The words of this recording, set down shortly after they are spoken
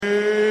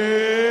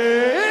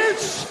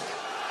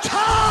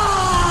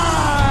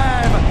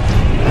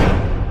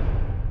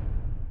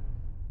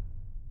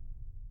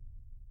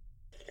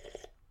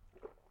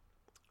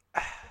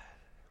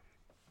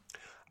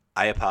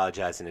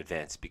apologize in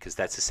advance because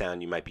that's the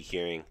sound you might be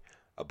hearing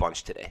a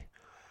bunch today.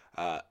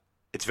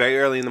 It's very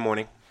early in the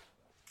morning,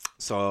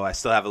 so I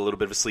still have a little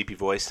bit of a sleepy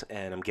voice,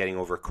 and I'm getting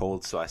over a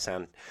cold, so I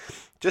sound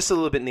just a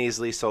little bit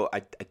nasally. So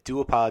I do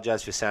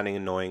apologize for sounding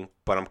annoying,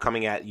 but I'm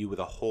coming at you with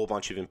a whole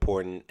bunch of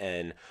important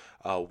and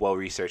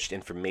well-researched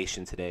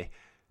information today,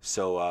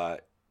 so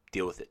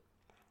deal with it.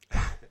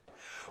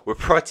 We're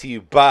brought to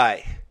you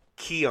by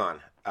Kion.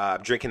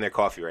 I'm drinking their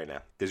coffee right now.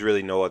 There's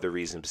really no other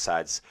reason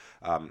besides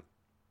I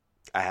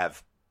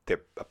have their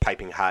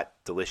piping hot,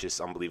 delicious,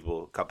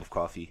 unbelievable cup of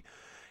coffee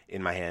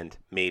in my hand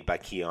made by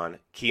Kion.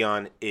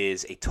 Kion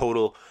is a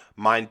total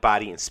mind,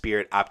 body, and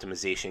spirit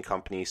optimization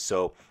company.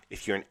 So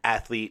if you're an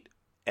athlete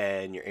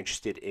and you're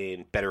interested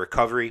in better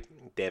recovery,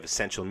 they have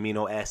essential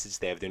amino acids.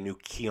 They have their new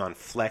Kion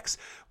Flex,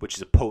 which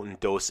is a potent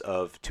dose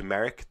of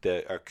turmeric,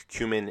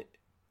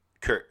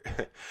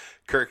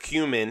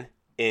 curcumin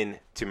in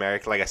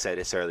turmeric. Like I said,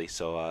 it's early,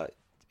 so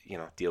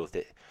deal with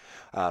it.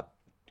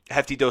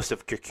 Hefty dose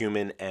of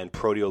curcumin and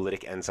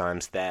proteolytic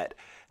enzymes that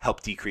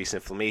help decrease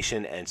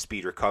inflammation and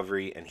speed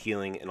recovery and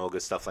healing and all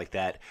good stuff like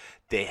that.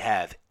 They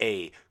have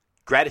a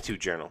gratitude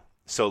journal.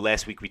 So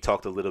last week we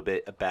talked a little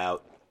bit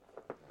about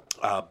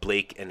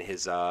Blake and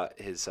his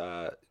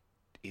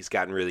he's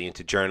gotten really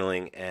into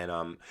journaling, and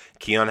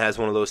Kion has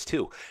one of those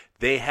too.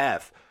 They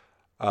have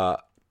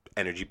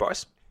energy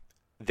bars.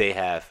 They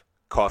have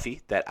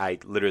coffee that I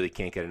literally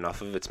can't get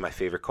enough of. It's my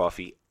favorite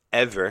coffee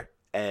ever.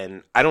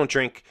 And I don't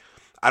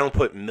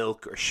put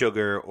milk or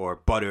sugar or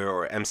butter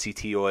or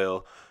MCT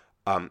oil.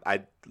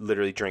 I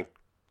literally drink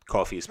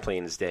coffee as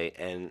plain as day.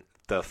 And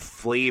the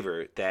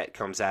flavor that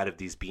comes out of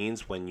these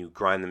beans when you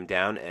grind them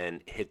down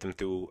and hit them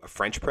through a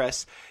French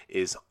press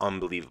is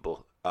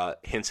unbelievable.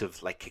 Hints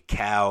of like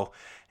cacao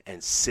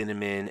and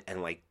cinnamon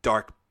and like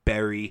dark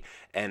berry.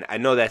 And I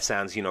know that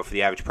sounds, for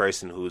the average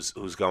person who's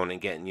going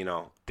and getting,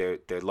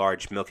 their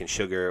large milk and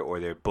sugar or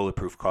their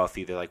bulletproof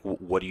coffee, they're like,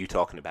 what are you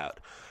talking about?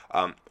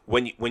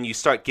 When you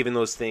start giving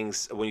those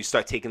things, when you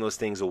start taking those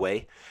things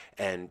away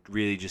and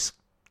really just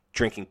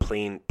drinking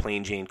plain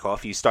Jane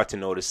coffee, you start to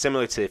notice,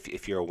 similar to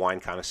if you're a wine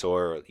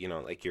connoisseur or,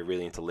 like you're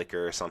really into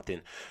liquor or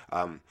something,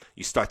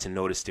 you start to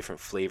notice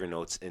different flavor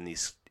notes in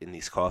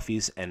these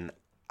coffees. And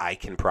I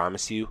can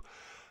promise you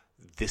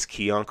this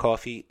Kion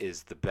coffee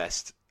is the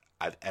best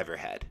I've ever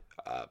had.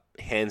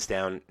 Hands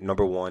down,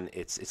 number one.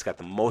 It's got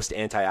the most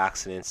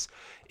antioxidants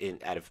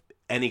out of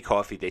any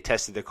coffee. They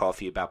tested their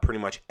coffee about pretty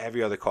much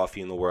every other coffee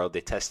in the world.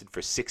 They tested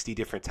for 60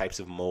 different types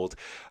of mold.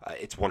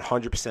 It's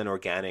 100%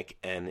 organic,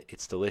 and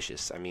it's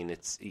delicious. I mean,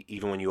 it's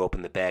even when you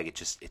open the bag,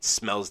 it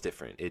smells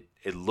different.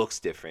 It looks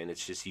different.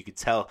 It's just, you could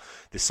tell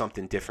there's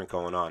something different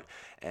going on.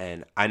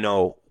 And I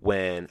know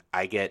when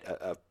I get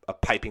a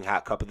piping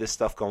hot cup of this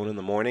stuff going in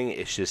the morning,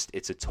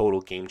 it's a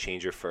total game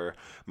changer for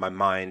my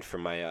mind, for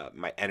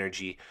my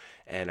energy.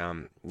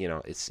 And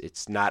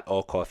it's not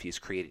all coffee is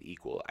created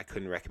equal. I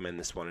couldn't recommend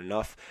this one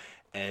enough.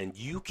 And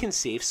you can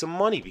save some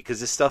money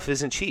because this stuff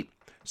isn't cheap.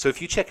 So if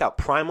you check out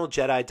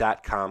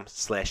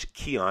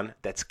primaljedi.com/Kion,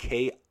 that's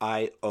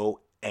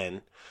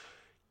Kion,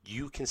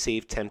 you can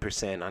save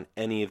 10% on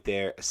any of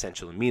their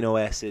essential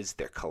amino acids,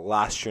 their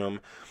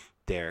colostrum,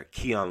 their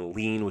Kion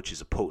Lean, which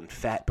is a potent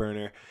fat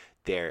burner,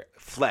 their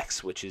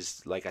Flex, which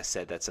is, like I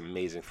said, that's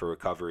amazing for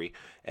recovery,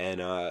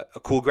 and a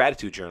cool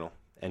gratitude journal,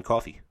 and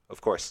coffee,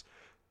 of course.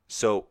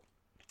 So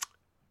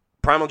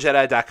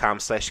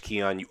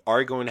primaljedi.com/Kion, you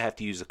are going to have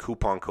to use a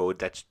coupon code.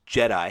 That's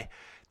JEDI.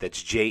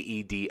 That's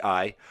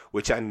JEDI,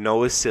 which I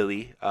know is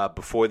silly.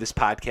 Before this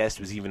podcast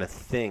was even a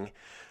thing,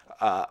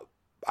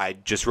 I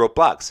just wrote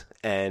blogs,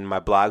 and my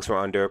blogs were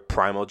under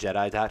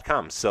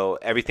primaljedi.com. So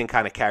everything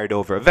kind of carried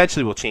over.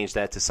 Eventually we'll change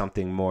that to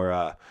something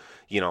more,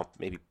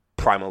 maybe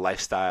Primal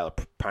Lifestyle, or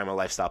Primal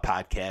Lifestyle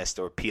Podcast,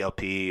 or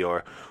PLP,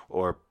 or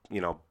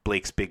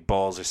Blake's Big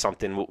Balls or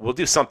something. We'll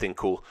do something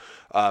cool.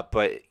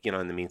 But,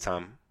 in the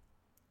meantime,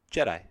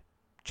 Jedi,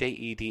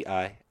 JEDI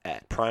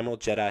at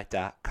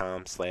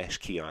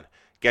primaljedi.com/Kion.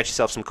 Get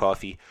yourself some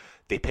coffee.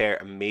 They pair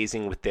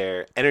amazing with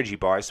their energy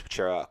bars, which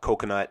are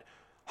coconut,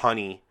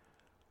 honey,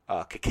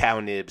 cacao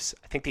nibs.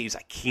 I think they use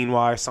like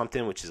quinoa or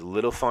something, which is a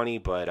little funny,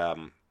 but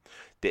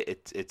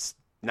it's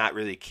not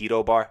really a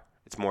keto bar.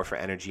 It's more for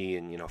energy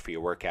and, for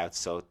your workouts.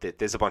 So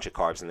there's a bunch of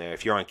carbs in there.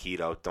 If you're on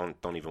keto,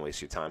 don't even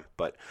waste your time.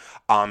 But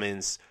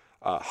almonds,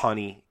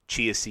 honey,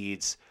 chia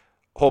seeds,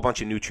 a whole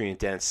bunch of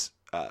nutrient-dense,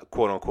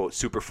 quote-unquote,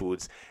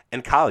 superfoods,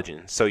 and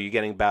collagen. So you're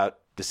getting about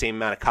the same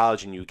amount of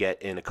collagen you get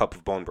in a cup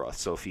of bone broth.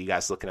 So for you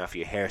guys looking out for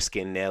your hair,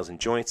 skin, nails, and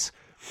joints,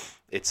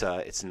 it's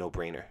a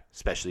no-brainer,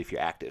 especially if you're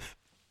active.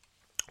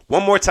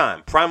 One more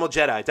time,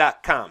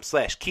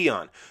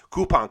 primaljedi.com/Kion,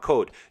 coupon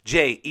code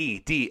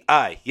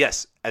JEDI,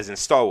 yes, as in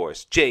Star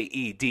Wars,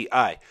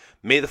 JEDI.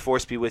 May the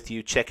Force be with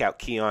you. Check out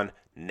Kion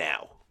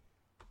now.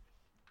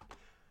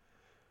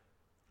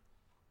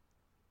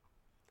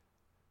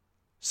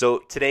 So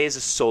today is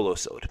a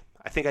solo-sode.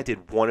 I think I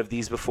did one of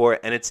these before,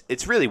 and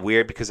it's really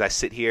weird because I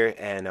sit here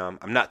and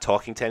I'm not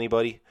talking to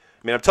anybody.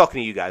 I mean, I'm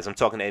talking to you guys. I'm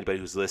talking to anybody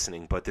who's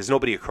listening, but there's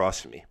nobody across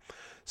from me.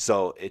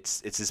 So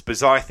it's this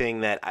bizarre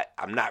thing that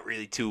I'm not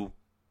really too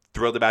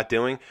thrilled about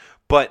doing.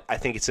 But I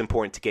think it's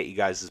important to get you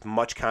guys as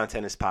much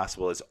content as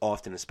possible, as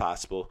often as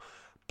possible.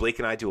 Blake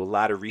and I do a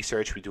lot of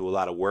research. We do a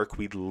lot of work.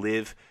 We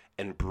live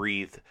and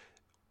breathe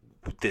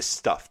this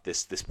stuff,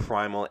 this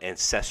primal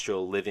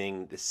ancestral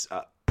living, this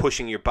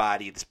pushing your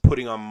body, this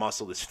putting on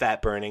muscle, this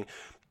fat burning.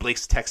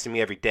 Blake's texting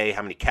me every day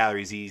how many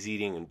calories he's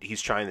eating, and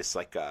he's trying this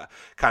like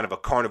kind of a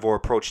carnivore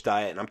approach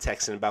diet, and I'm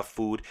texting about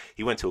food.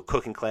 He went to a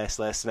cooking class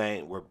last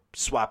night, and we're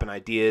swapping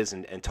ideas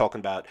and talking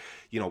about,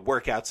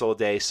 workouts all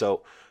day.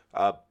 So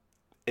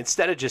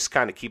instead of just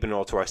kind of keeping it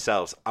all to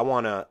ourselves, I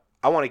want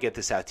to get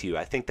this out to you.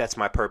 I think that's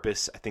my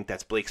purpose. I think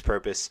that's Blake's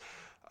purpose.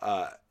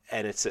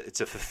 And it's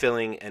a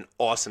fulfilling and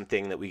awesome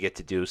thing that we get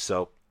to do.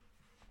 So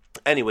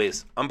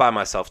anyways, I'm by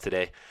myself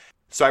today.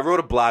 So I wrote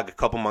a blog a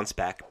couple months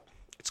back.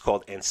 It's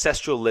called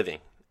Ancestral Living,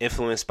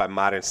 Influenced by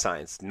Modern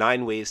Science,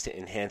 9 Ways to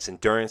Enhance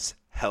Endurance,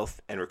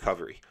 Health, and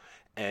Recovery.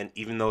 And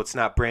even though it's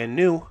not brand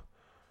new,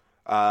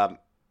 I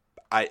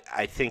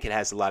think it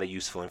has a lot of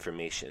useful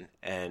information.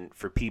 And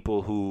for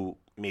people who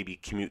maybe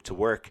commute to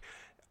work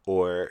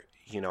or,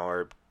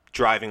 are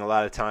driving a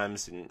lot of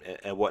times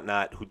and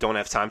whatnot, who don't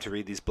have time to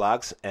read these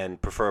blogs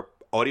and prefer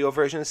audio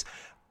versions,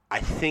 I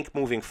think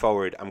moving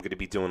forward, I'm going to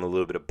be doing a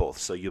little bit of both.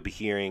 So you'll be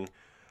hearing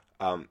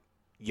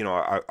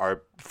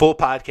our full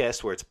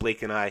podcast where it's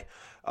Blake and I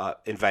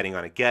inviting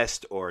on a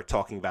guest or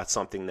talking about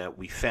something that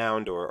we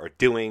found or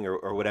doing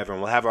or whatever,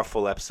 and we'll have our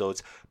full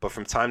episodes. But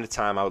from time to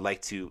time, I would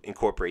like to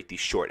incorporate these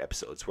short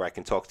episodes where I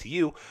can talk to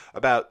you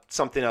about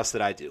something else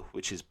that I do,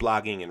 which is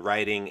blogging and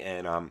writing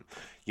and,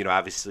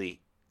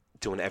 obviously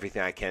doing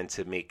everything I can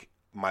to make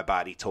my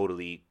body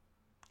totally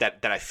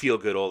that I feel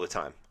good all the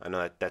time. I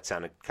know that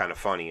sounded kind of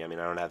funny. I mean,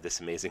 I don't have this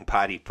amazing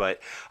body,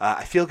 but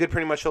I feel good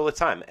pretty much all the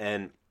time.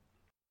 And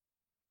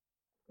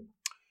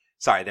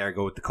sorry, there I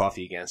go with the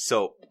coffee again.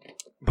 So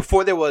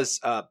before there was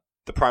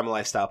the Primal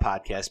Lifestyle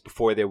podcast,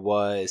 before there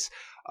was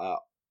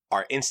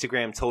our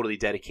Instagram totally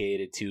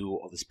dedicated to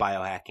all this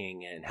biohacking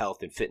and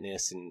health and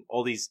fitness and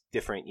all these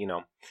different,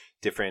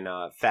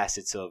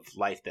 facets of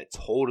life that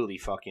totally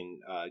fucking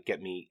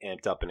get me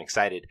amped up and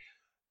excited,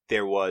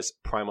 there was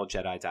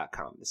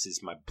primaljedi.com. This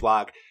is my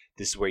blog.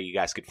 This is where you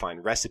guys could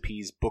find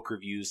recipes, book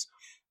reviews,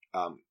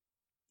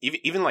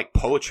 even like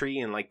poetry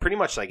and like pretty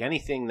much like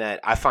anything that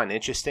I find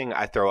interesting,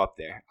 I throw up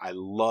there. I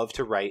love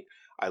to write.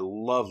 I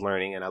love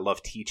learning and I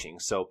love teaching.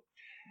 So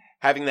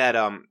having that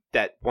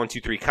 1,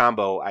 2, 3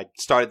 combo, I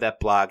started that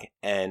blog,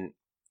 and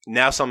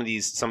now some of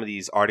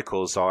these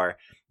articles are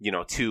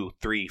 2,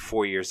 3,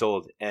 4 years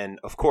old, and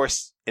of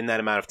course in that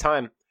amount of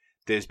time,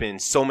 there's been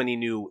so many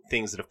new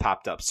things that have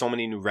popped up, so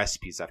many new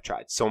recipes I've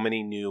tried, so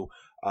many new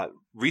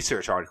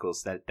research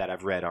articles that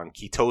I've read on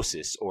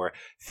ketosis or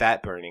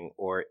fat burning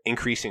or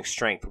increasing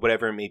strength,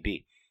 whatever it may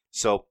be.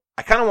 So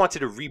I kind of wanted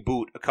to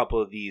reboot a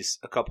couple of these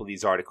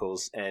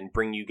articles and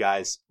bring you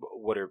guys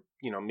what are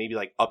maybe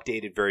like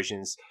updated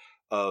versions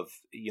of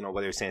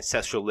whether it's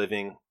ancestral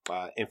living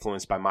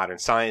influenced by modern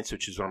science,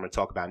 which is what I'm going to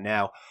talk about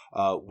now,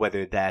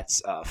 whether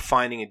that's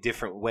finding a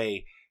different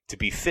way to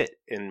be fit.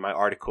 In my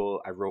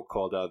article I wrote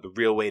called The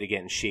Real Way to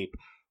Get in Shape,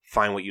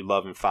 Find What You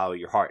Love and Follow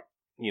Your Heart,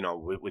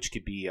 which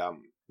could be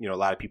a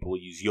lot of people will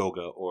use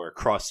yoga or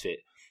CrossFit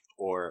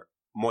or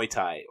Muay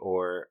Thai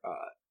or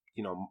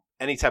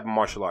any type of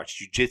martial arts,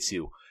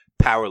 jiu-jitsu,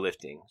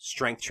 powerlifting,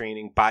 strength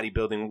training,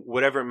 bodybuilding,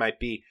 whatever it might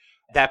be.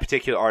 That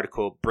particular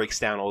article breaks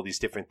down all these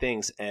different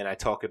things, and I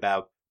talk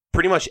about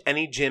pretty much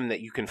any gym that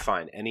you can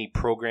find. Any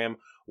program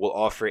will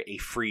offer a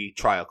free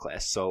trial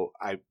class. So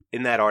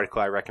in that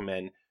article, I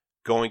recommend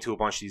going to a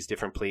bunch of these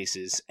different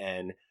places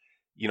and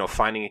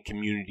finding a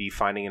community,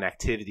 finding an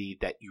activity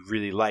that you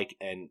really like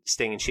and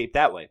staying in shape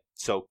that way.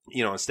 So,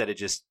 instead of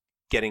just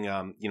getting,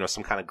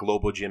 some kind of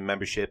global gym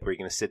membership where you're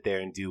going to sit there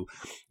and do,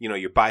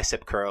 your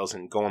bicep curls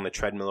and go on the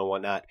treadmill or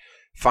whatnot,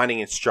 finding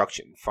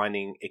instruction,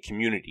 finding a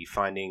community,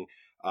 finding,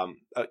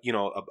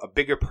 a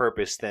bigger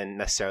purpose than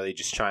necessarily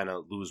just trying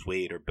to lose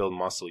weight or build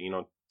muscle,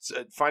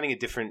 finding a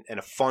different and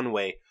a fun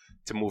way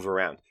to move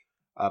around.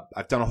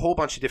 I've done a whole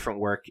bunch of different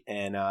work,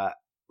 and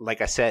like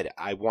I said,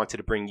 I wanted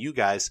to bring you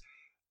guys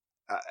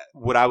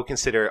what I would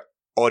consider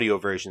audio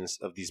versions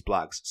of these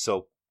blogs.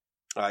 So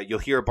you'll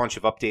hear a bunch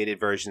of updated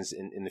versions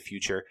in the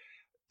future.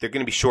 They're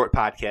going to be short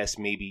podcasts,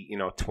 maybe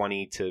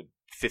 20 to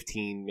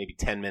 15, maybe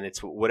 10 minutes,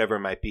 whatever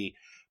it might be.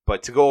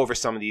 But to go over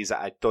some of these,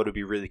 I thought it'd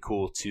be really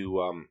cool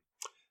to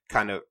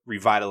kind of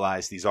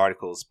revitalize these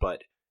articles,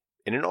 but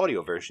in an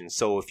audio version.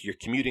 So if you're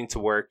commuting to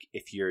work,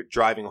 if you're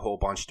driving a whole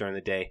bunch during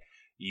the day,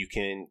 you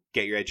can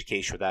get your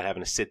education without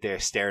having to sit there,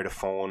 stare at a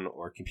phone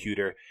or a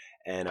computer.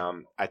 And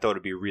I thought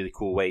it'd be a really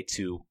cool way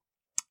to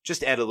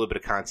just add a little bit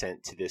of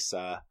content to this,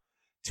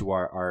 to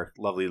our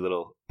lovely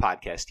little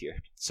podcast here.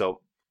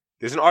 So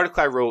there's an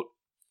article I wrote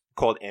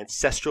called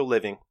Ancestral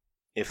Living,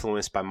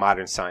 Influenced by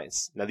Modern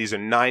Science. Now, these are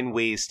 9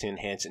 ways to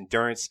enhance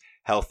endurance,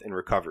 health, and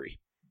recovery.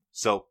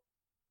 So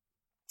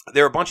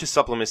there are a bunch of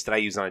supplements that I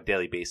use on a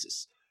daily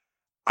basis.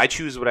 I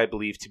choose what I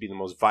believe to be the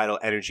most vital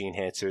energy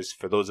enhancers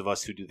for those of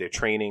us who do their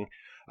training,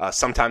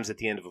 sometimes at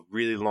the end of a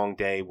really long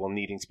day while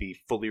needing to be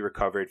fully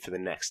recovered for the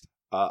next.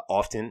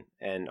 often,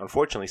 and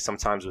unfortunately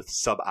sometimes with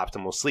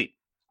suboptimal sleep.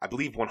 I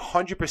believe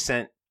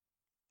 100%,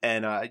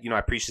 and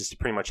I preach this to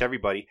pretty much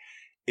everybody,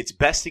 it's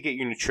best to get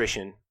your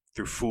nutrition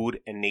through food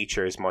and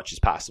nature as much as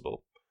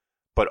possible.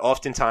 But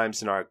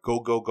oftentimes in our go,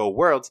 go, go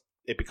world,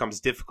 it becomes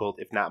difficult,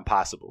 if not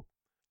impossible.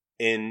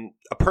 In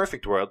a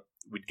perfect world,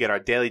 we'd get our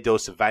daily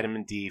dose of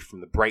vitamin D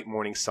from the bright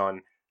morning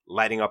sun,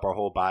 lighting up our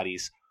whole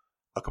bodies,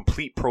 a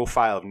complete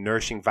profile of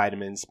nourishing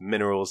vitamins,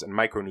 minerals, and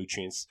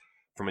micronutrients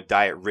from a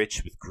diet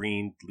rich with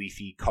green,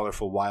 leafy,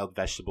 colorful wild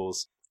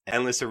vegetables, an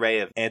endless array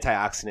of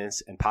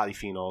antioxidants and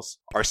polyphenols.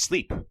 Our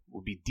sleep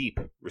would be deep,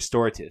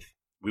 restorative.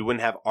 We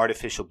wouldn't have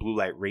artificial blue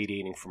light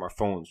radiating from our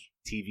phones,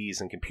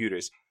 TVs, and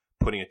computers,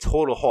 putting a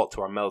total halt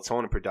to our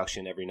melatonin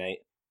production every night.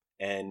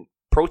 And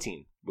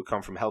protein would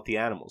come from healthy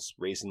animals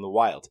raised in the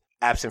wild,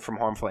 absent from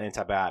harmful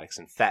antibiotics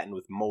and fattened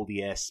with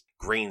moldy-ass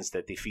grains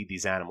that they feed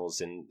these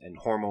animals and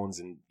hormones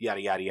and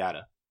yada, yada,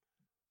 yada.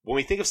 When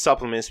we think of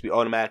supplements, we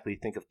automatically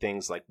think of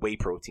things like whey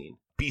protein,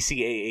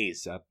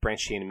 BCAAs,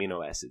 branched-chain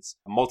amino acids,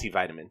 a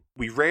multivitamin.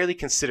 We rarely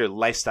consider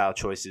lifestyle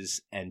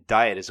choices and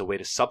diet as a way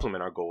to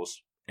supplement our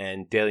goals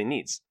and daily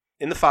needs.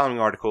 In the following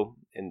article,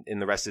 and in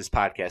the rest of this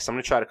podcast, I'm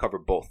going to try to cover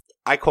both.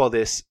 I call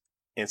this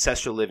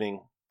Ancestral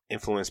Living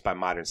Influenced by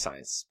Modern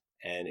Science,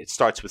 and it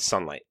starts with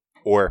sunlight,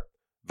 or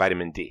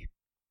vitamin D.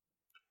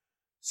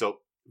 So,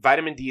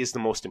 vitamin D is the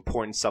most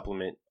important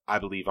supplement, I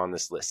believe, on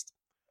this list.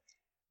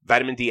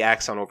 Vitamin D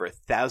acts on over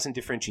 1,000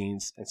 different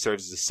genes and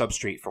serves as a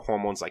substrate for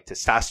hormones like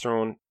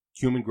testosterone,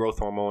 human growth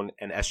hormone,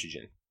 and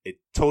estrogen. It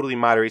totally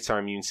moderates our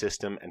immune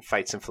system and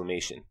fights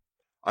inflammation.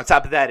 On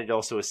top of that, it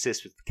also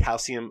assists with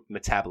calcium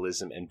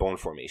metabolism and bone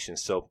formation.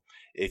 So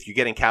if you're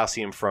getting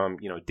calcium from,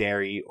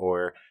 dairy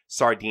or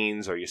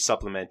sardines, or you're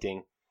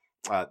supplementing,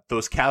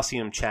 those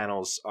calcium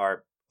channels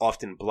are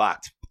often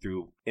blocked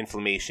through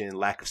inflammation,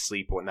 lack of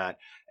sleep, whatnot,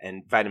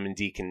 and vitamin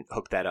D can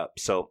hook that up.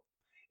 So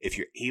if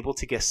you're able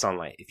to get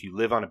sunlight, if you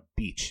live on a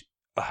beach,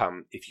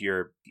 if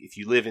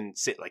you live in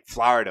like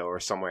Florida or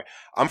somewhere,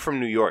 I'm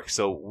from New York,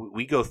 so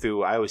we go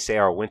through, I always say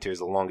our winter is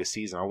the longest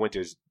season. Our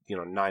winter is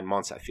 9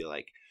 months, I feel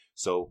like.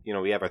 So,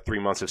 we have our 3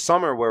 months of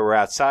summer where we're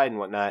outside and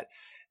whatnot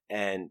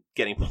and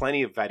getting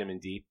plenty of vitamin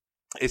D.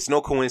 It's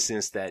no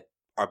coincidence that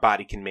our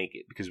body can make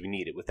it because we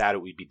need it. Without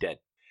it, we'd be dead.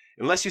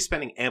 Unless you're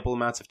spending ample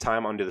amounts of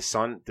time under the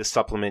sun, this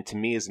supplement to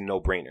me is a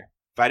no-brainer.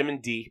 Vitamin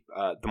D,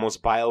 the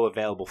most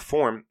bioavailable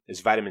form,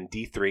 is vitamin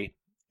D3.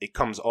 It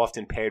comes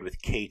often paired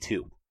with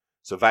K2.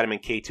 So vitamin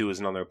K2 is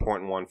another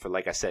important one for,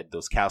 like I said,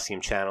 those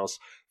calcium channels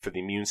for the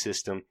immune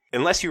system.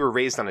 Unless you were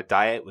raised on a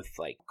diet with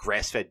like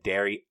grass-fed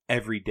dairy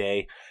every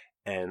day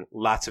and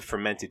lots of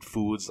fermented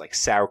foods like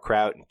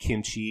sauerkraut and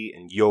kimchi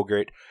and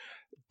yogurt,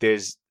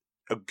 there's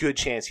a good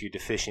chance you're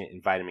deficient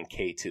in vitamin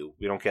K2.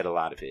 We don't get a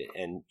lot of it.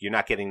 And you're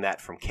not getting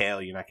that from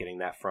kale. You're not getting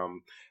that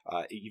from,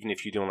 even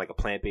if you're doing like a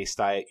plant-based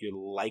diet, you're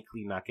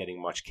likely not getting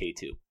much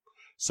K2.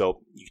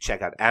 So you can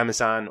check out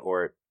Amazon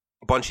or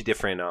a bunch of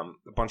different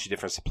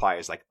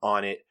suppliers. Like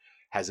Onnit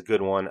has a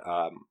good one.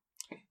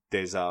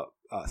 There's a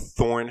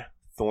Thorne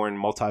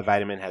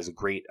multivitamin has a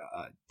great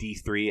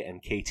D3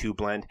 and K2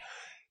 blend.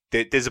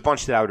 There's a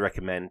bunch that I would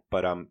recommend,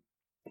 but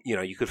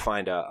you could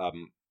find a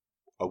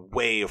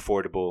way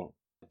affordable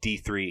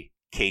D3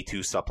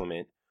 K2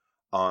 supplement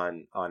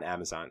on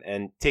Amazon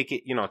and take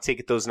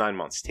it those 9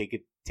 months. Take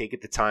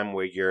it the time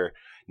where you're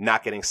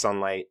not getting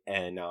sunlight,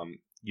 and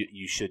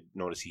you should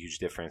notice a huge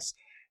difference.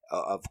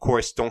 Of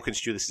course, don't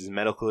construe this as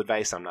medical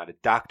advice. I'm not a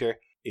doctor.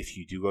 If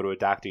you do go to a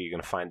doctor, you're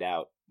going to find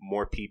out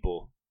more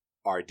people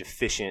are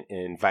deficient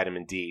in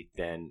vitamin D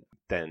than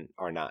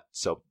are not.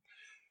 So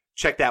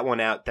check that one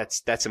out.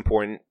 That's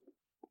important.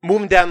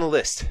 Moving down the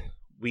list,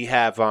 we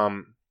have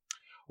a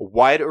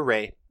wide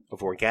array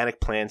of organic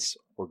plants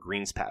or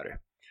greens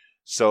powder.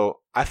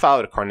 So I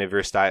followed a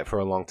carnivorous diet for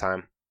a long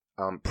time.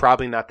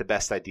 Probably not the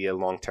best idea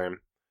long term.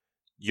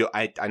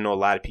 I know a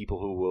lot of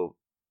people who will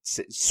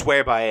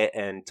swear by it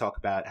and talk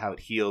about how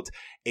it healed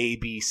A,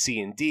 B, C,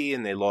 and D,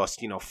 and they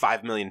lost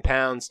 5 million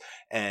pounds,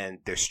 and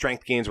their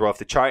strength gains were off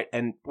the chart.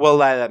 And well,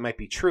 that might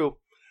be true.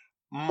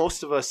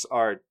 Most of us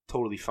are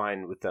totally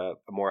fine with a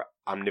more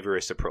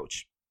omnivorous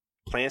approach.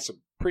 Plants are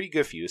pretty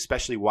good for you,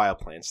 especially wild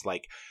plants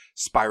like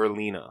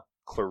spirulina,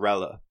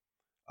 chlorella,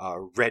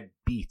 red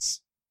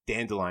beets,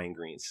 dandelion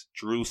greens,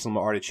 Jerusalem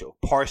artichoke,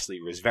 parsley,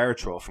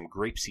 resveratrol from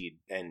grapeseed,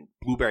 and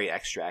blueberry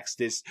extracts.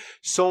 There's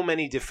so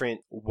many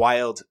different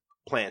wild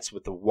plants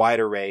with a wide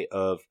array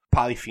of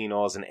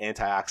polyphenols and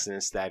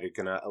antioxidants that are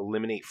going to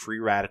eliminate free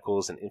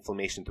radicals and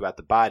inflammation throughout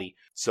the body.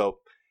 So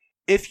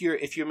if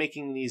you're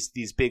making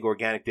these big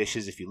organic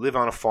dishes, if you live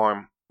on a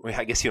farm, well,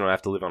 I guess you don't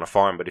have to live on a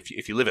farm, but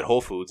if you live at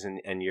Whole Foods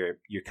and you're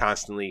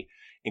constantly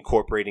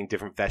incorporating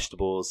different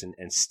vegetables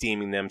and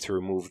steaming them to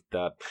remove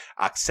the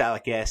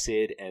oxalic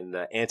acid and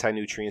the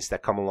anti-nutrients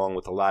that come along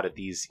with a lot of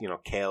these,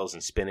 kales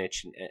and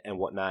spinach and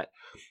whatnot,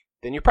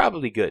 then you're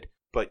probably good.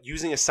 But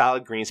using a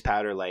solid greens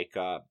powder like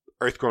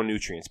Earthgrown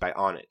Nutrients by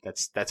Onnit,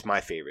 that's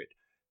my favorite.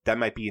 That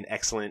might be an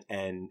excellent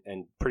and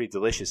pretty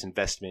delicious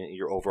investment in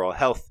your overall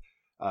health.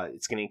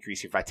 It's going to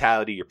increase your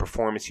vitality, your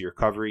performance, your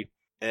recovery.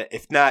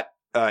 If not,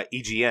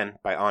 EGN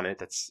by Onnit.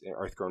 That's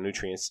Earth Grown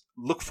Nutrients.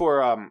 Look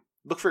for a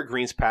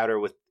greens powder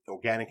with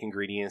organic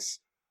ingredients,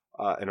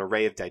 an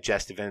array of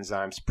digestive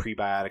enzymes,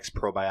 prebiotics,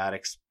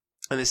 probiotics,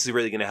 and this is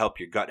really going to help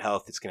your gut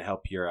health. It's going to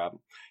help your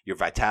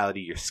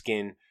vitality, your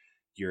skin,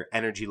 your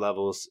energy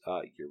levels,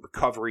 your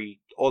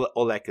recovery,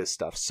 all that good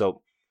stuff.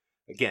 So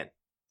again,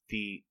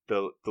 the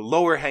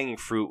lower hanging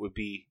fruit would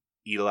be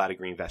eat a lot of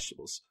green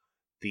vegetables.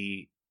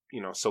 The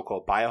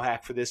so-called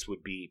biohack for this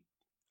would be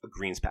a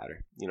greens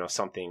powder.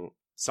 Something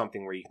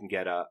where you can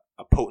get a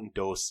potent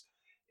dose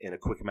in a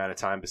quick amount of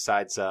time.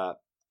 Besides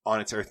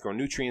Onnit's Earth Grown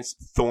Nutrients,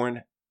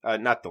 what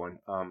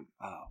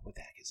the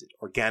heck is it?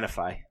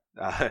 Organifi.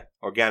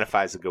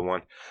 Organifi is a good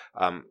one.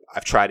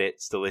 I've tried it;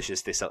 it's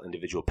delicious. They sell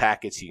individual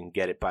packets. You can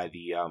get it by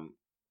the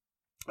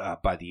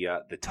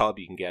tub.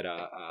 You can get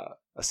a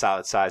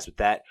solid size with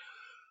that.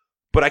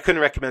 But I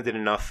couldn't recommend it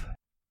enough.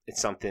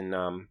 It's something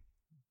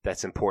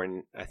that's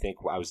important. I think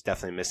I was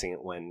definitely missing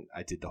it when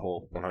I did the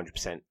whole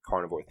 100%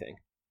 carnivore thing,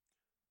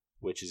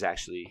 which is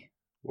actually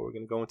what we're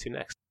going to go into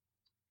next.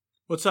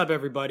 What's up,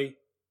 everybody?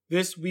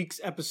 This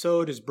week's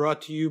episode is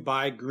brought to you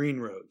by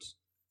Green Roads.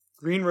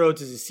 Green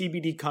Roads is a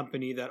CBD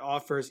company that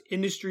offers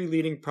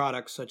industry-leading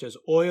products such as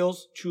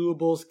oils,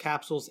 chewables,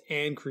 capsules,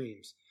 and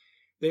creams.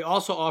 They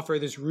also offer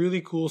this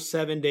really cool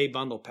 7-day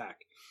bundle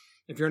pack.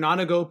 If you're an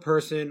on-the-go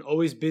person,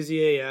 always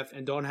busy AF,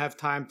 and don't have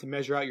time to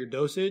measure out your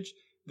dosage,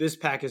 this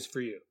pack is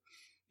for you.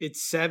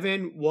 It's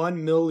 7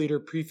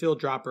 1-milliliter pre-filled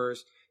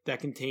droppers that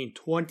contain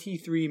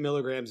 23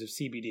 milligrams of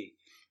CBD.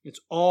 It's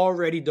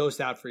already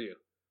dosed out for you.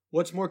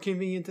 What's more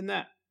convenient than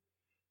that?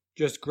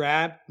 Just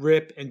grab,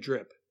 rip, and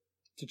drip.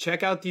 To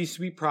check out these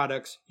sweet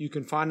products, you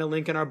can find a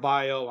link in our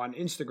bio on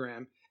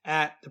Instagram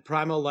at the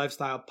Primal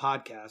Lifestyle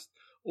Podcast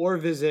or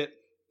visit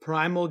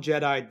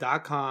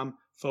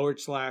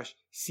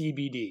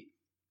primaljedi.com/CBD.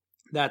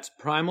 That's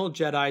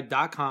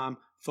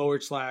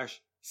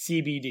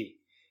primaljedi.com/CBD.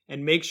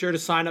 And make sure to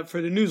sign up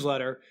for the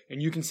newsletter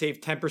and you can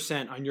save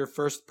 10% on your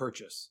first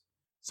purchase.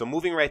 So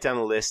moving right down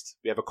the list,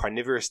 we have a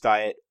carnivorous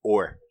diet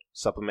or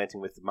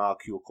supplementing with a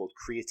molecule called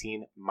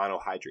creatine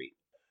monohydrate.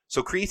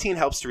 So creatine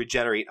helps to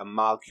regenerate a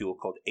molecule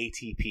called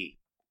ATP,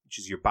 which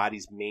is your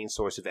body's main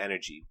source of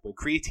energy. When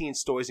creatine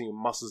stores in your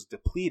muscles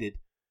depleted,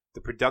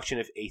 the production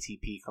of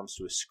ATP comes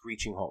to a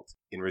screeching halt.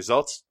 In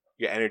results,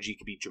 your energy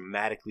can be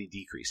dramatically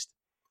decreased.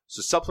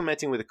 So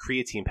supplementing with a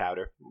creatine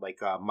powder, like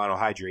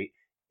monohydrate,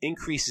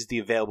 increases the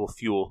available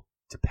fuel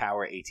to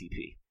power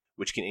ATP,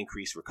 which can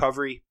increase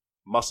recovery,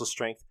 muscle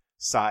strength,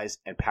 size,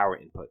 and power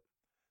input.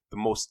 The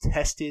most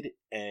tested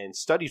and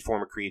studied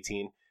form of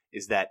creatine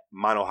is that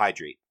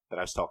monohydrate that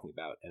I was talking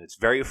about, and it's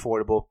very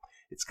affordable.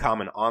 It's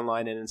common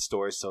online and in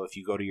stores. So if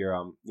you go to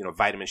your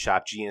Vitamin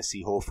Shop,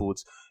 GNC, Whole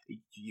Foods,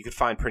 you could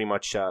find pretty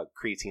much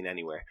creatine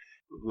anywhere.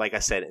 Like I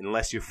said,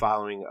 unless you're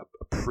following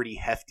a pretty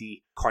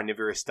hefty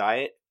carnivorous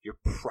diet, you're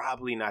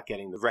probably not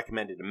getting the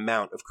recommended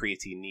amount of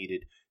creatine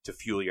needed to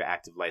fuel your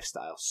active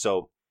lifestyle.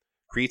 So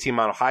creatine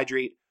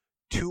monohydrate,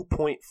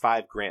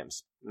 2.5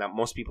 grams. Now,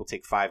 most people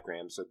take 5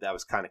 grams, so that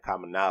was kind of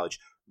common knowledge.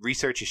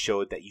 Research has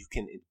showed that you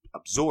can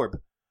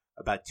absorb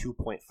about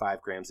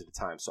 2.5 grams at a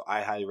time. So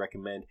I highly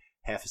recommend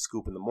half a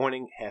scoop in the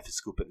morning, half a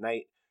scoop at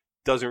night.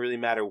 Doesn't really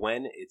matter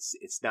when.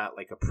 It's not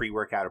like a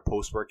pre-workout or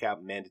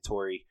post-workout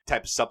mandatory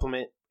type of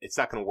supplement. It's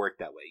not going to work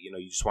that way. You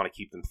just want to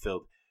keep them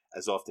filled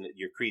as often,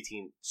 your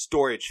creatine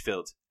storage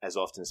filled as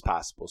often as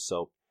possible.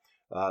 So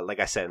like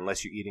I said,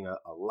 unless you're eating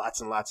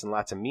lots and lots and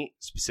lots of meat,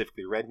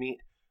 specifically red meat,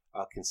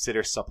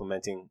 consider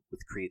supplementing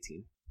with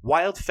creatine.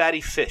 Wild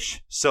fatty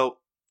fish. So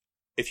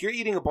if you're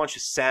eating a bunch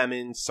of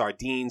salmon,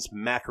 sardines,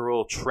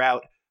 mackerel,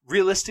 trout,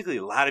 realistically,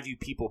 a lot of you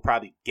people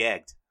probably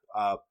gagged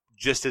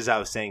just as I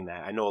was saying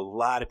that. I know a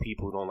lot of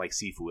people who don't like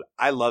seafood.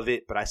 I love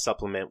it, but I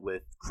supplement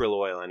with krill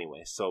oil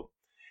anyway. So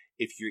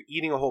if you're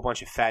eating a whole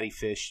bunch of fatty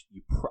fish,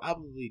 you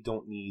probably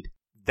don't need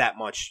that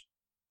much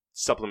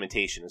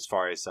supplementation as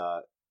far as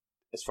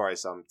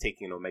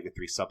taking an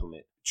omega-3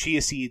 supplement.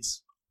 Chia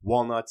seeds,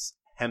 walnuts,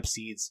 hemp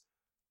seeds,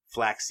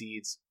 flax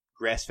seeds,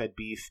 grass-fed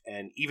beef,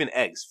 and even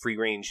eggs,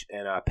 free-range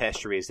and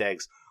pasture-raised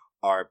eggs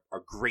are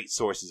great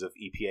sources of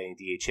EPA and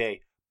DHA,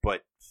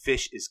 but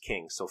fish is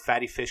king. So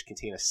fatty fish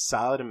contain a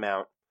solid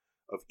amount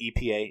of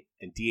EPA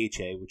and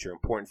DHA, which are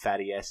important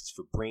fatty acids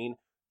for brain,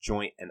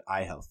 joint, and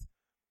eye health.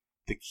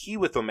 The key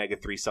with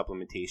omega-3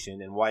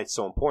 supplementation and why it's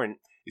so important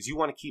is you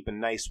want to keep a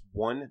nice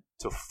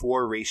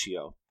 1-to-4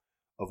 ratio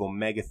of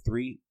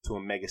omega-3 to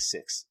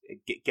omega-6.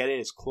 Get it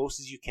as close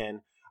as you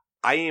can.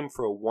 I aim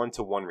for a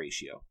 1-to-1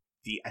 ratio.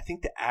 I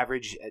think the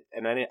average,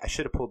 and I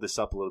should have pulled this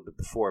up a little bit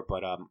before,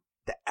 but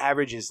the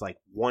average is like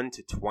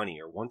 1-to-20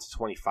 or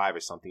 1-to-25 or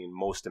something in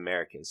most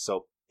Americans.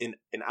 So in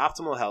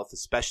optimal health,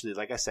 especially,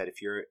 like I said,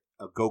 if you're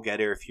a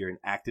go-getter, if you're an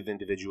active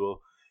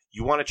individual,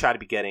 you want to try to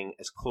be getting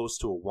as close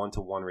to a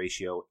 1-to-1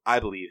 ratio, I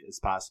believe, as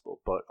possible.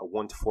 But a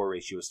 1-to-4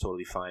 ratio is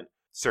totally fine.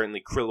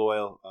 Certainly krill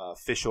oil,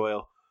 fish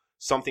oil,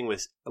 something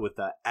with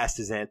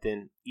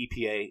astaxanthin,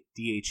 EPA,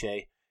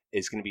 DHA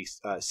is going to be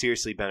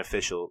seriously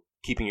beneficial,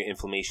 keeping your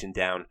inflammation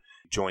down,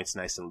 joints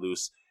nice and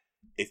loose.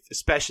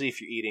 especially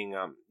if you're eating,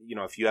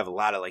 if you have a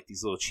lot of like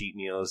these little cheat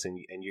meals and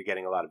you're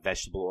getting a lot of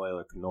vegetable oil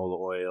or canola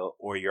oil,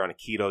 or you're on a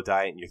keto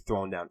diet and you're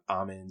throwing down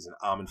almonds and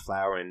almond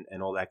flour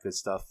and all that good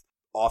stuff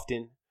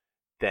often,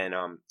 then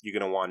you're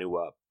going to want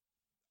to,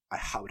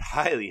 I would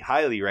highly,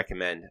 highly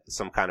recommend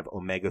some kind of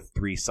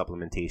omega-3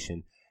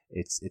 supplementation.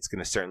 It's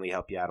going to certainly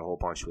help you out a whole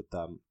bunch with,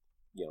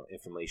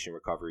 inflammation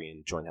recovery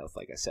and joint health,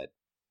 like I said.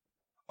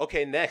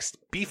 Okay, next,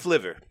 beef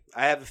liver.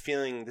 I have a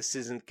feeling this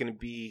isn't going to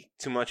be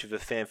too much of a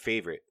fan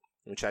favorite,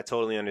 which I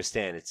totally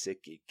understand. It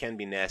can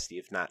be nasty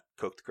if not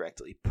cooked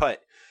correctly.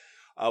 But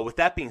with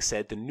that being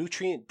said, the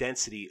nutrient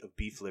density of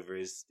beef liver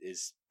is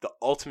the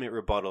ultimate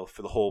rebuttal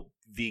for the whole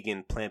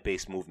vegan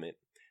plant-based movement.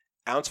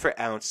 Ounce for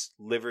ounce,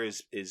 liver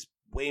is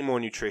way more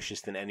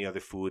nutritious than any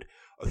other food.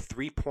 A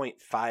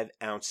 3.5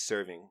 ounce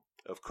serving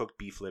of cooked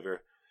beef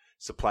liver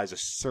supplies a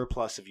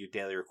surplus of your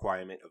daily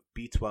requirement of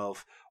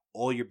B12,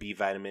 all your B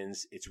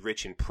vitamins. It's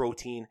rich in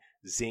protein,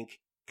 zinc,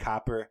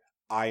 copper,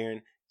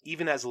 iron,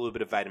 even has a little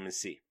bit of vitamin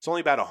C. It's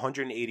only about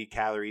 180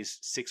 calories,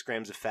 6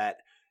 grams of fat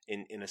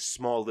in a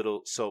small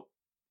little. So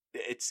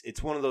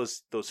it's one of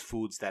those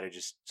foods that are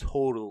just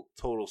total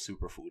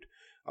superfood,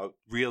 a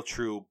real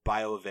true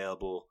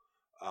bioavailable,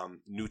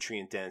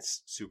 nutrient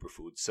dense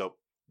superfood. So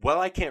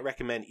I can't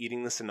recommend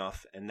eating this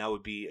enough, and that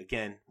would be,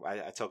 again,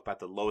 I talk about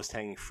the lowest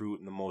hanging fruit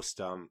and the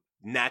most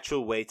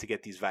natural way to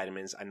get these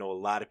vitamins. I know a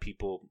lot of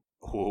people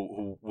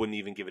who wouldn't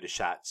even give it a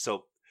shot.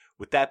 So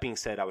with that being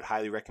said, I would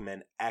highly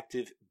recommend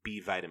active B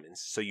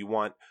vitamins. So you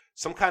want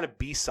some kind of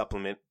B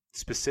supplement,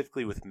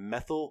 specifically with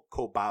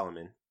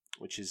methylcobalamin,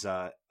 which is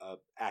a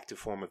active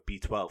form of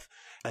B12.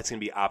 That's going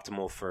to be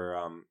optimal for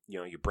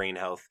your brain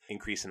health,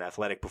 increase in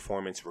athletic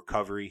performance,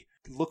 recovery.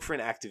 Look for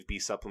an active B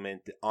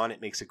supplement. On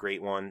It makes a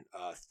great one.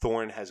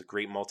 Thorne has a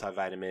great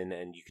multivitamin,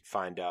 and you could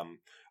find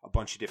a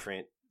bunch of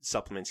different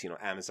supplements,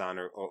 Amazon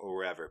or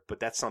wherever. But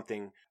that's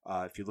something,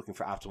 if you're looking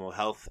for optimal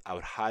health, I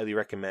would highly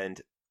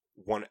recommend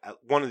one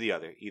or the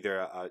other.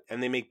 Either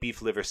and they make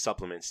beef liver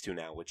supplements too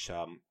now, which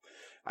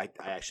I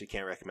actually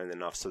can't recommend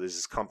enough. So there's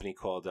this company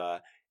called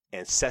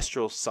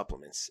Ancestral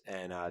Supplements,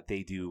 and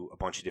they do a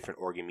bunch of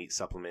different organ meat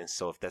supplements.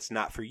 So if that's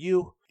not for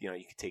you, you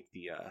could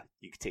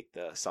take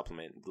the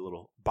supplement, the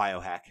little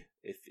biohack,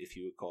 if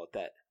you would call it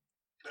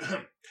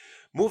that.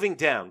 Moving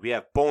down, we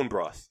have bone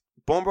broth.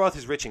 Bone broth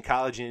is rich in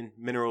collagen,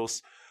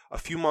 minerals. A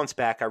few months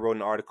back, I wrote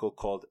an article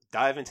called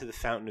 "Dive into the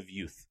Fountain of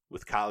Youth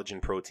with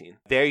Collagen Protein."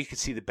 There you can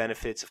see the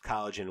benefits of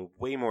collagen in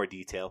way more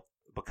detail.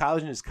 But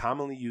collagen is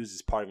commonly used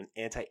as part of an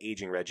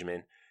anti-aging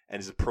regimen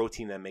and is a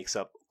protein that makes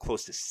up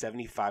close to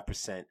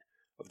 75%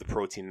 of the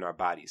protein in our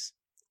bodies.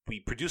 We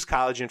produce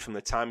collagen from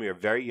the time we are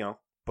very young,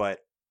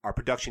 but our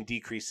production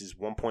decreases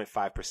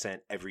 1.5%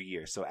 every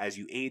year. So as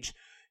you age,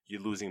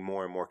 you're losing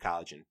more and more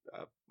collagen.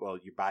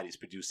 Your body's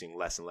producing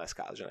less and less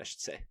collagen, I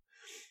should say.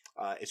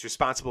 It's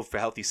responsible for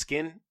healthy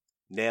skin,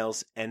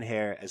 nails, and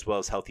hair, as well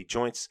as healthy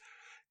joints.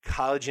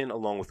 Collagen,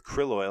 along with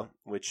krill oil,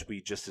 which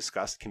we just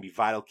discussed, can be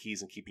vital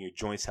keys in keeping your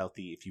joints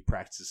healthy if you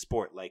practice a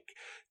sport like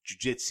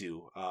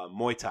jiu-jitsu,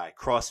 Muay Thai,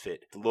 CrossFit.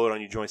 The load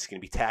on your joints is going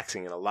to be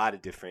taxing in a lot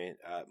of different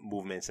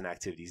movements and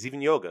activities,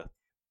 even yoga.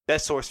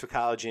 Best source for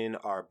collagen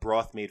are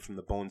broth made from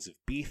the bones of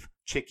beef,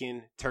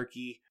 chicken,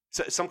 turkey,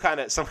 so some kind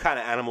of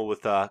animal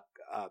with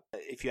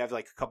if you have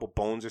like a couple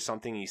bones or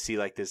something, and you see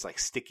like there's like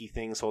sticky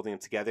things holding them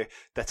together,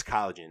 that's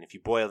collagen. If you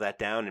boil that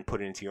down and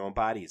put it into your own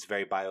body, it's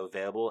very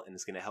bioavailable, and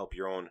it's going to help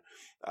your own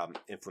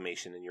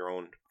inflammation and your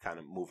own kind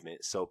of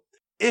movement. So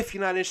if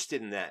you're not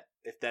interested in that,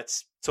 if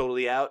that's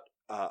totally out,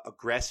 a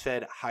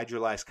grass-fed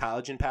hydrolyzed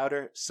collagen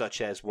powder,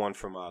 such as one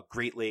from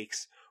Great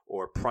Lakes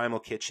or Primal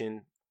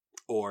Kitchen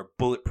or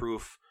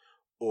Bulletproof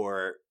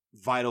or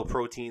Vital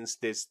Proteins.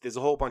 There's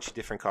a whole bunch of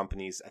different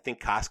companies. I think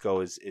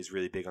Costco is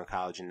really big on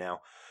collagen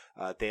now.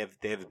 They have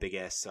a big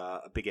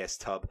ass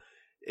tub.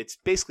 It's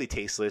basically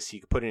tasteless. You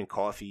can put it in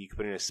coffee, you can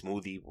put it in a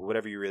smoothie,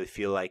 whatever you really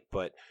feel like.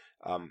 But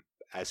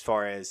as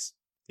far as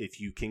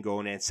if you can go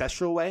an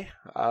ancestral way,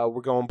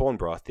 we're going bone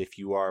broth. If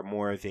you are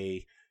more of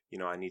a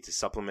I need to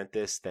supplement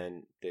this,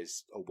 then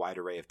there's a wide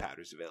array of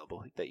powders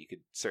available that you could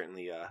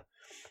certainly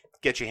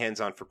get your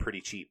hands on for pretty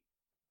cheap.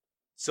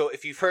 So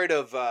if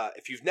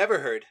you've never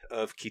heard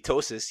of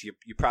ketosis,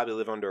 you probably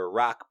live under a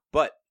rock.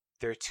 But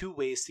there are two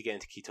ways to get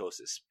into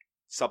ketosis: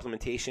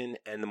 supplementation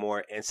and the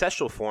more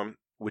ancestral form,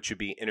 which would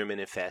be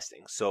intermittent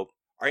fasting. So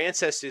our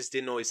ancestors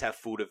didn't always have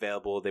food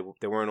available.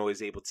 They weren't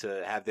always able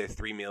to have their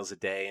 3 meals a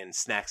day and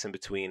snacks in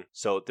between.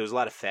 So there was a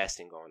lot of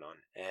fasting going on.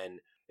 And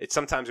it's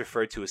sometimes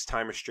referred to as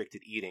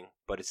time-restricted eating,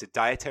 but it's a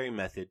dietary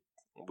method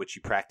in which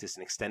you practice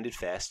an extended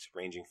fast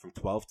ranging from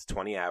 12 to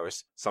 20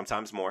 hours,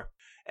 sometimes more,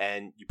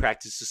 and you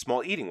practice a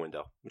small eating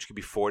window, which could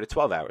be 4 to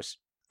 12 hours.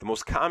 The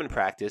most common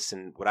practice,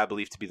 and what I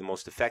believe to be the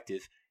most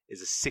effective,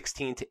 is a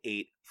 16 to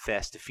 8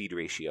 fast-to-feed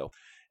ratio.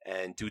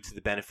 And due to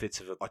the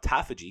benefits of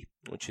autophagy,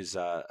 which is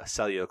a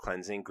cellular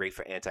cleansing, great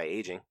for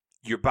anti-aging,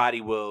 your body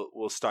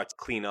will start to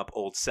clean up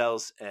old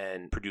cells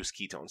and produce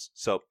ketones.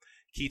 So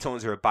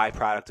Ketones are a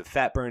byproduct of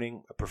fat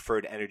burning, a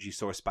preferred energy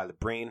source by the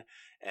brain,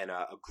 and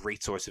a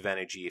great source of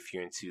energy if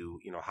you're into,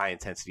 high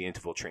intensity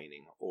interval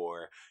training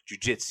or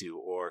jiu-jitsu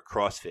or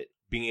CrossFit.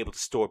 Being able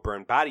to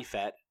burn body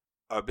fat,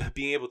 or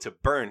being able to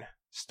burn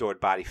stored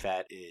body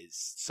fat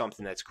is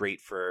something that's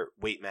great for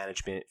weight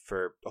management,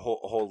 for a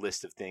whole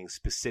list of things,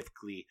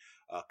 specifically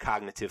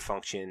cognitive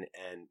function.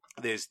 And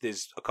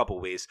there's a couple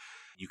ways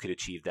you could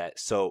achieve that.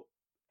 So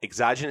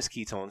exogenous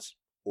ketones,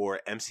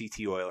 or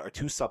MCT oil, are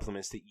two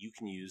supplements that you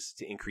can use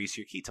to increase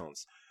your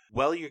ketones.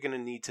 Well, you're going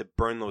to need to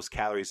burn those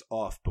calories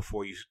off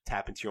before you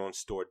tap into your own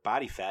stored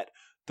body fat.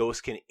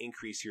 Those can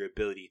increase your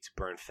ability to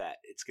burn fat.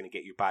 It's going to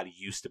get your body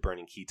used to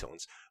burning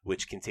ketones,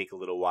 which can take a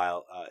little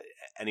while.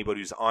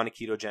 Anybody who's on a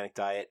ketogenic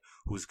diet,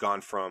 who's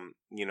gone from,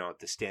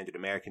 the standard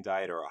American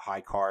diet or a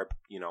high carb,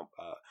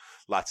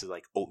 lots of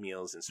like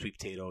oatmeals and sweet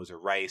potatoes or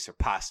rice or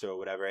pasta or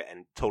whatever,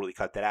 and totally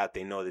cut that out,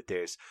 they know that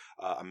there's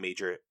a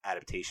major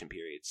adaptation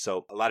period.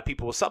 So a lot of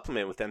people will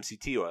supplement with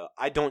MCT oil.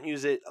 I don't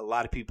use it. A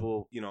lot of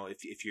people,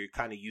 if you're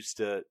kind of used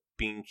to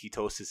being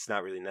ketosis, it's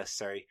not really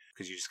necessary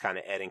because you're just kind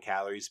of adding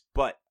calories.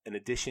 But an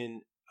addition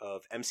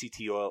of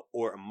MCT oil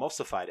or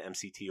emulsified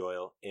MCT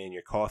oil in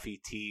your coffee,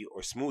 tea,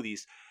 or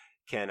smoothies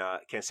can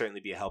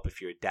certainly be a help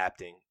if you're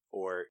adapting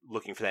or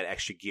looking for that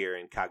extra gear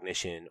in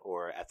cognition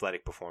or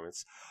athletic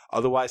performance.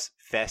 Otherwise,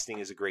 fasting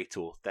is a great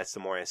tool. That's the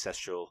more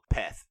ancestral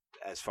path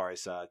as far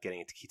as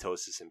getting into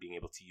ketosis and being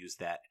able to use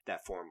that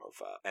form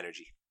of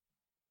energy.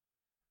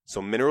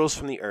 So minerals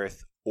from the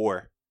earth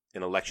or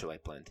an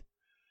electrolyte blend.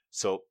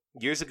 So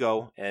years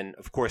ago, and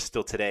of course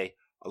still today,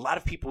 a lot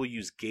of people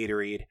use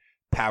Gatorade,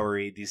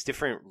 Powerade, these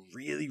different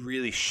really,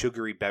 really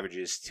sugary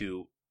beverages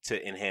to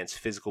enhance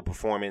physical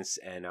performance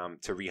and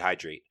to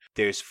rehydrate.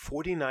 There's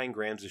 49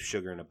 grams of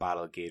sugar in a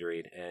bottle of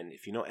Gatorade, and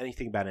if you know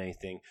anything about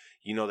anything,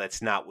 you know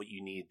that's not what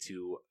you need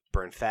to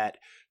burn fat,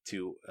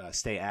 to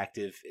stay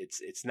active.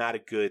 It's not a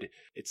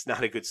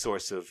good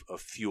source of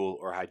fuel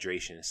or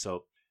hydration.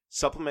 So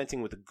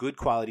supplementing with a good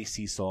quality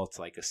sea salt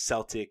like a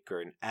Celtic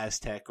or an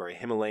Aztec or a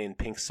Himalayan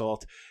pink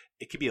salt,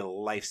 it could be a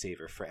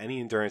lifesaver for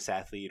any endurance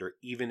athlete or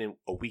even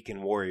a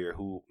weekend warrior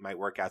who might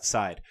work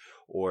outside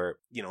or,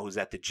 who's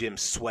at the gym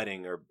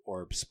sweating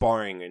or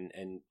sparring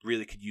and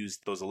really could use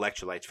those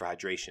electrolytes for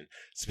hydration.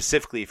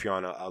 Specifically, if you're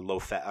on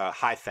a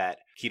high fat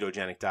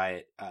ketogenic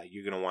diet,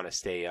 you're going to want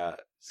to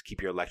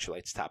keep your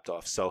electrolytes topped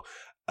off. So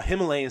a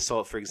Himalayan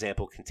salt, for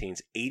example,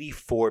 contains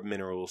 84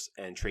 minerals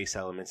and trace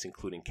elements,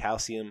 including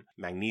calcium,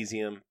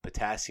 magnesium,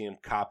 potassium,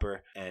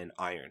 copper, and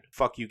iron.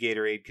 Fuck you,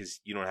 Gatorade, because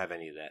you don't have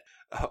any of that.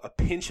 A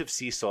pinch of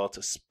sea salt,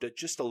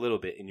 just a little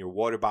bit, in your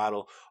water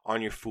bottle,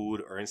 on your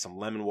food, or in some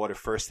lemon water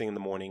first thing in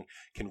the morning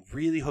can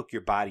really hook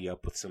your body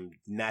up with some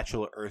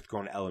natural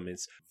earth-grown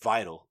elements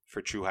vital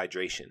for true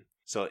hydration.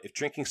 So if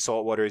drinking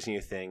salt water isn't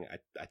your thing,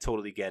 I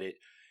totally get it.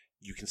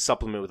 You can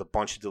supplement with a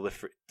bunch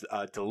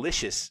of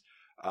delicious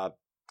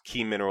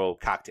key mineral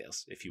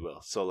cocktails, if you will.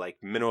 So like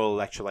mineral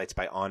electrolytes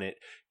by Onnit,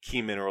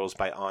 key minerals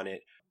by Onnit.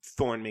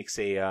 Thorne makes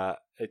you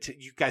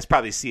guys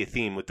probably see a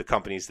theme with the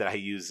companies that I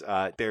use.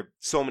 There are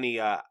so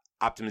many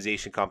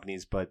optimization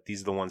companies, but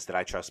these are the ones that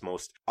I trust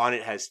most.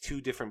 Onnit has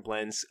two different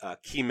blends,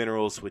 key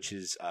minerals, which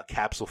is a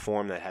capsule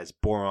form that has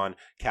boron,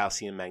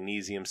 calcium,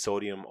 magnesium,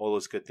 sodium, all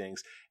those good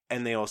things.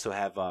 And they also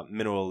have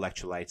mineral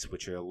electrolytes,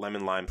 which are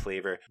lemon lime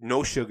flavor,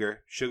 no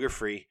sugar,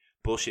 sugar-free,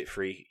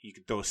 bullshit-free. You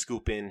can throw a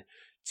scoop in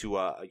to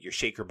your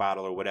shaker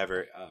bottle or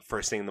whatever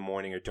first thing in the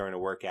morning or during a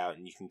workout,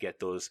 and you can get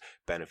those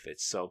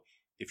benefits. So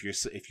if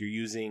you're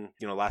using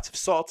lots of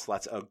salt,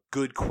 lots of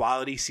good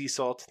quality sea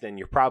salt, then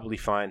you're probably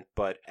fine.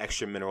 But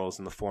extra minerals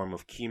in the form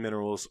of key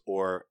minerals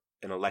or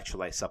an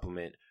electrolyte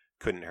supplement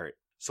couldn't hurt.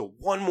 So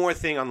one more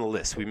thing on the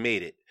list, we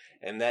made it,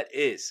 and that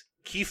is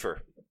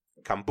kefir,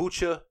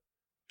 kombucha,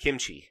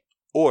 kimchi,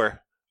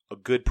 or a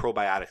good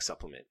probiotic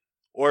supplement,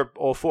 or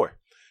all four.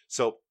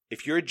 So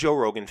if you're a Joe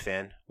Rogan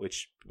fan,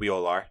 which we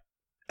all are,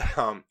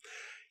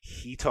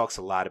 he talks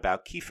a lot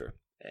about kefir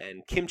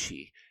and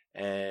kimchi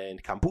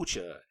and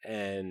kombucha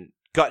and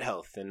gut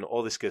health and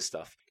all this good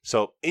stuff.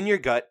 So in your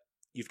gut,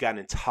 you've got an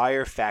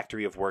entire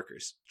factory of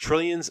workers,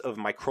 trillions of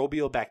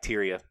microbial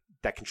bacteria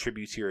that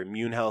contribute to your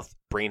immune health,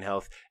 brain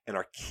health, and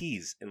are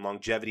keys in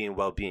longevity and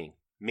well-being.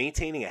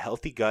 Maintaining a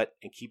healthy gut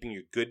and keeping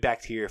your good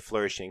bacteria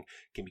flourishing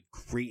can be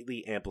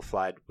greatly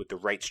amplified with the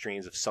right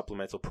strains of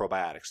supplemental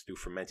probiotics through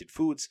fermented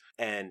foods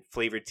and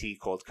flavored tea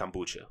called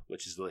kombucha,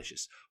 which is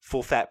delicious.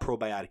 Full-fat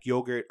probiotic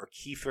yogurt or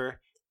kefir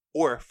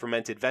or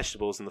fermented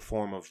vegetables in the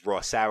form of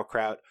raw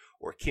sauerkraut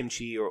or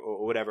kimchi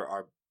or whatever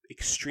are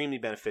extremely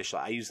beneficial.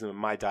 I use them in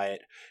my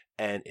diet,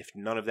 and if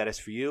none of that is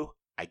for you,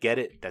 I get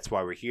it. That's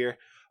why we're here.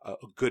 A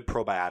good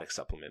probiotic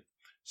supplement.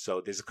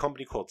 So there's a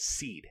company called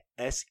Seed,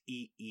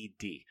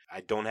 SEED. I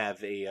don't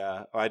have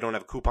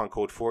a coupon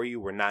code for you.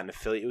 We're not an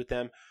affiliate with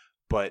them,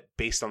 but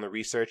based on the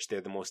research,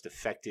 they're the most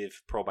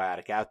effective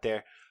probiotic out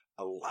there.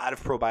 A lot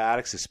of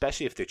probiotics,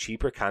 especially if they're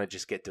cheaper, kind of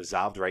just get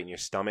dissolved right in your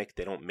stomach.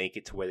 They don't make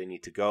it to where they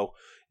need to go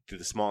through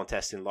the small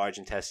intestine, large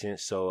intestine.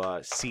 So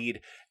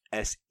Seed,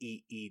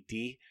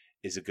 SEED,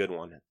 is a good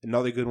one.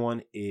 Another good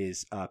one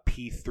is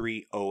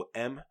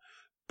P3OM.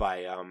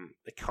 by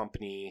a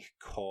company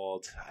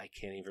called, I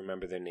can't even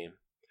remember their name.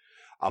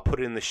 I'll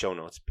put it in the show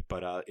notes.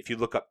 But if you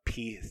look up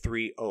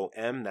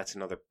P3OM, that's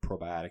another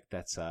probiotic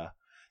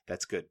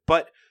that's good.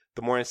 But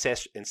the more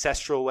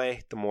ancestral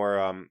way, the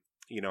more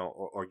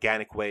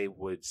organic way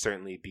would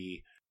certainly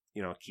be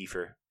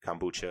kefir,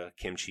 kombucha,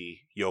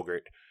 kimchi,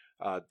 yogurt.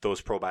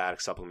 Those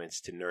probiotic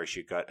supplements to nourish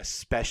your gut,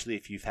 especially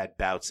if you've had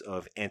bouts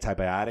of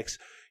antibiotics.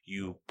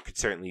 You could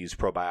certainly use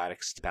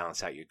probiotics to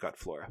balance out your gut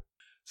flora.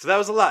 So that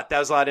was a lot. That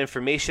was a lot of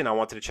information. I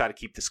wanted to try to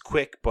keep this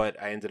quick,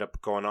 but I ended up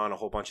going on a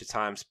whole bunch of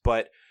times.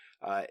 But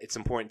it's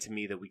important to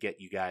me that we get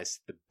you guys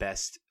the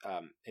best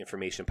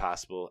information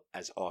possible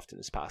as often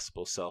as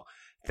possible. So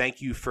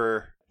thank you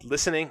for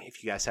listening.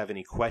 If you guys have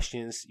any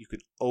questions, you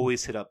could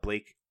always hit up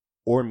Blake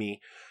or me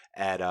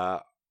at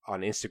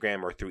on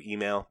Instagram or through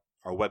email.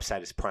 Our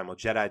website is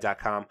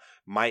primaljedi.com.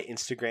 My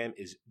Instagram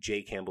is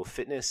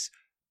jcampbellfitness.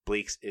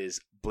 Blake's is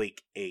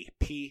Blake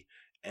AP.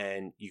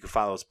 And you can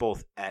follow us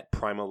both at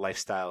Primal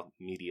Lifestyle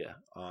Media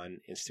on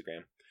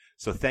Instagram.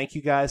 So thank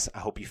you guys. I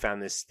hope you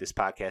found this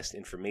podcast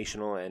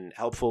informational and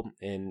helpful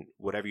in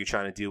whatever you're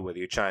trying to do, whether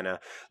you're trying to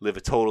live a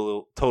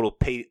total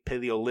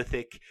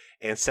Paleolithic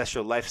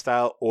ancestral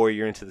lifestyle or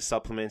you're into the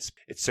supplements.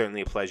 It's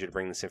certainly a pleasure to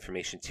bring this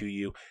information to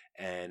you.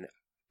 And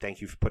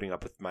thank you for putting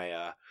up with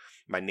my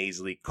my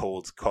nasally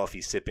cold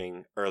coffee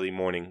sipping early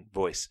morning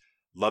voice.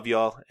 Love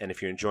y'all. And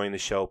if you're enjoying the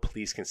show,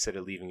 please consider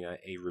leaving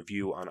a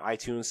review on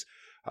iTunes.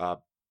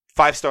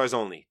 5 stars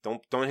only.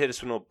 Don't hit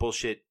us with no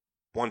bullshit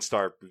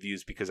 1-star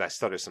reviews because I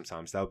stutter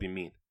sometimes. That would be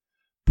mean.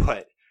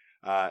 But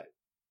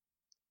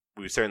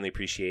we would certainly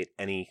appreciate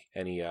any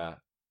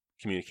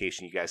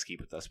communication you guys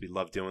keep with us. We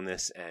love doing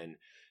this, and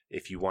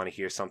if you want to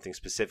hear something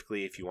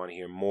specifically, if you want to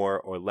hear more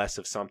or less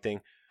of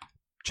something,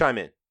 chime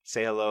in.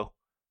 Say hello.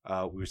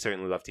 We would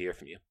certainly love to hear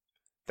from you.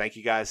 Thank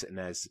you guys, and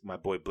as my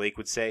boy Blake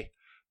would say,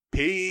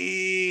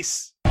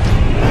 peace!